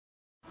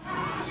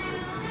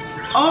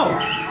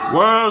Oh!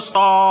 World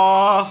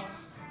Star!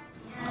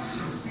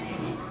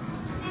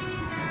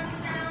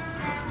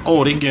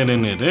 Oh, they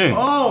getting it in.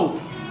 Oh!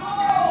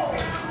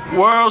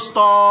 World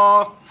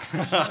Star!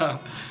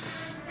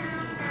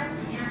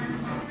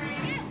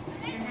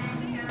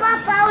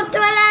 Papa, do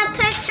that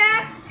picture.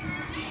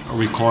 I'm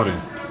recording.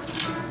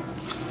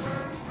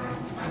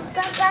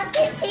 Papa,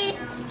 can see.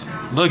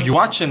 Look, you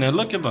watching it.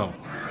 Look at them.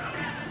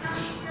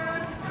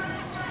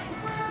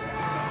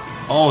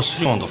 Oh,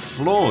 she on the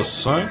floor,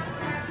 son.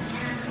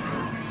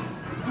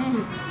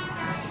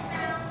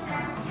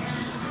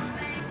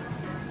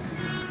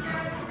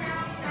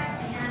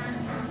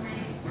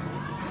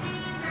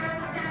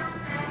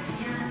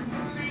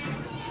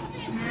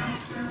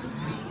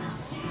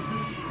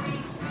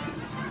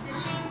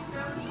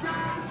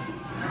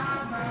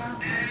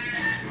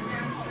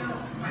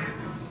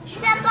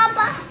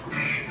 Papa.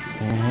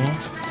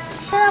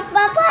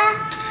 Papa.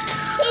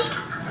 See?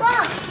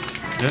 Look.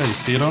 Yeah, you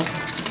see them? Yeah.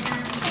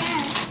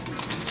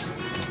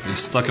 They're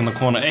stuck in the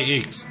corner.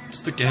 Hey,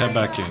 stick your head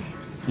back in.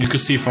 You can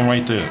see from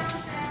right there.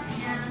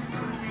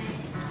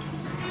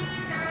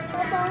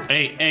 Papa.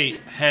 Hey,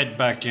 head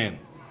back in.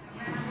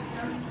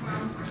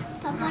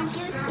 Papa,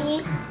 can you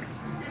see?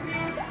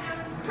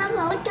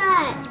 Papa, what's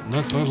that?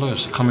 Look.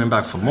 She's coming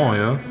back for more,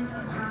 yo.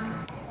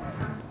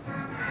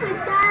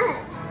 What's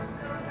that?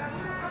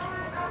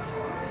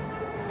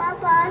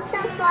 Papa, it's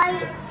a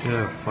fight.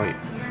 Yeah, fight.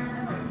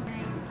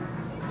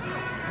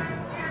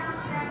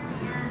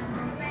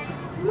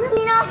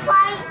 Mommy, not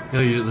fight.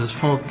 Yo, this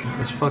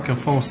fucking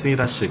phone, see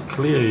that shit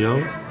clear, yo.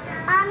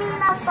 Mommy,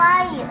 not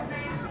fight.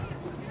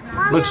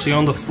 Mommy, Look, she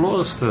on the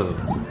floor still.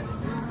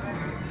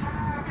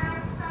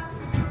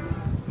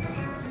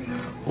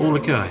 Oh,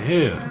 look at her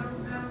hair.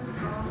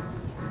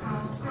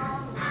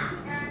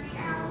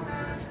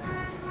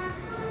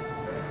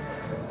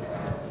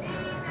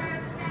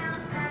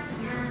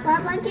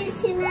 Papa, can you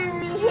see me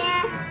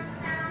here?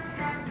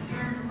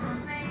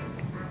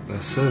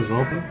 That says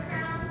open.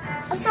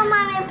 Also,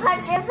 mommy,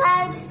 put your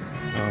face.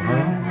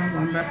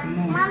 I'm back for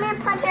more. Mommy,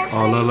 put your face.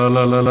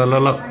 Oh,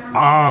 look.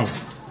 Bang.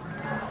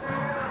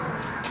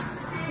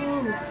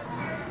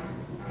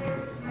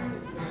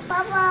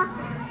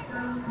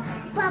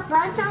 Papa,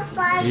 it's a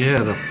fight. Yeah,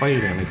 they're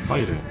fighting. They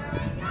fighting.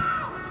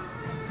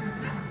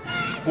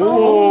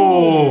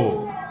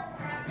 Oh.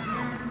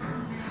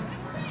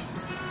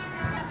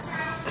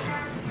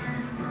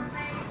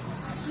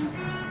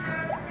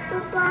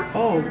 Papa,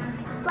 Oh!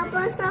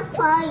 Papa, it's a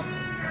fight.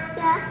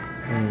 Yeah.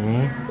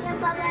 Yeah,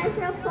 Papa, it's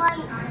a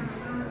fight.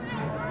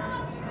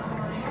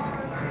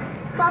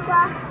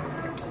 Papa,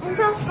 it's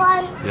a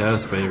fight.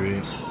 Yes,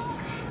 baby.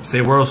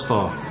 Say World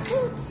Star.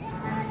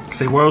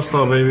 Say World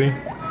Star, baby.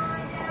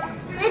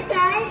 It's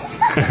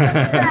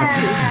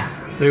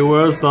that. Say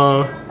World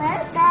Star.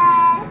 It's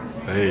that.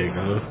 There you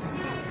go.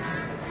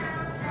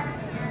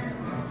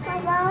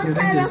 Papa, Yeah, it's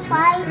they a just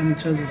fight. on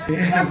each other's head,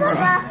 Yeah, bro.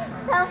 Papa, it's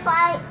a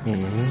fight.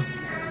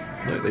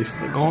 Look, they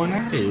still going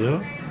at it,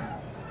 yo.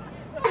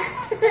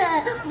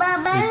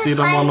 Papa, You see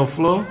them on the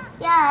floor?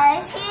 Yeah, I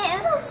see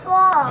it's a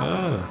fall.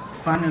 Yeah.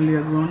 Finally,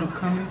 a grown up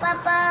coming.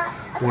 Papa,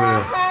 it's Where? the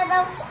head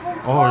of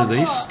Oh,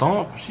 they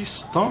stomp. She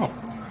stomped.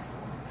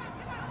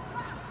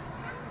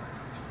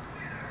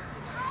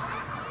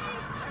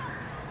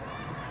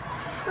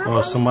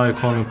 Oh, somebody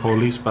calling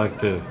police back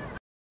there.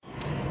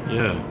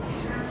 Yeah.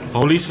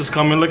 Police is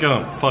coming. Look at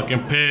them.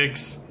 Fucking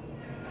pigs.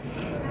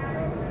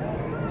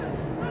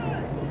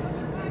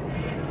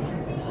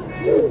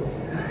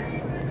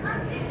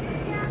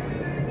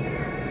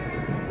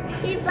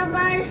 See,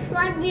 Papa is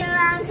fucking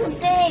around to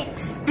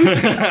pigs.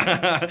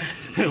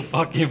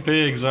 Fucking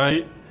pigs,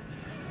 right?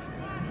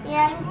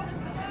 Yeah.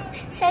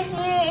 Says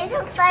it's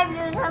a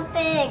fucking some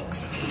pigs.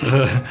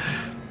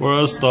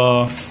 World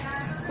Star.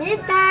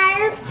 It's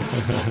that.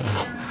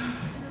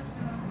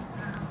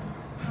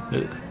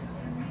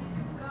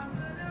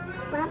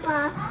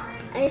 Papa,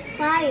 it's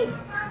fight.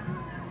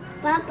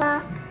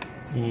 Papa,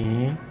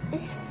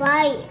 it's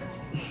fight.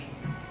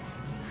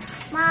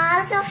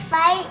 Ma, it's a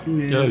fight.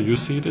 Yo, you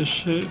see this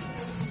shit?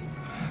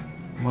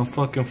 My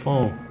fucking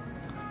phone.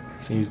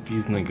 Seems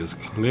these niggas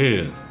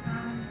clear.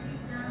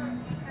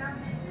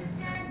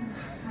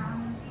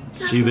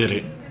 She did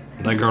it.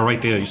 That girl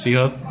right there, you see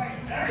her?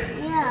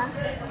 Yeah.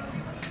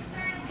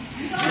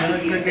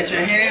 Look at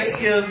your hand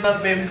skills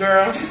up, baby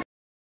girl.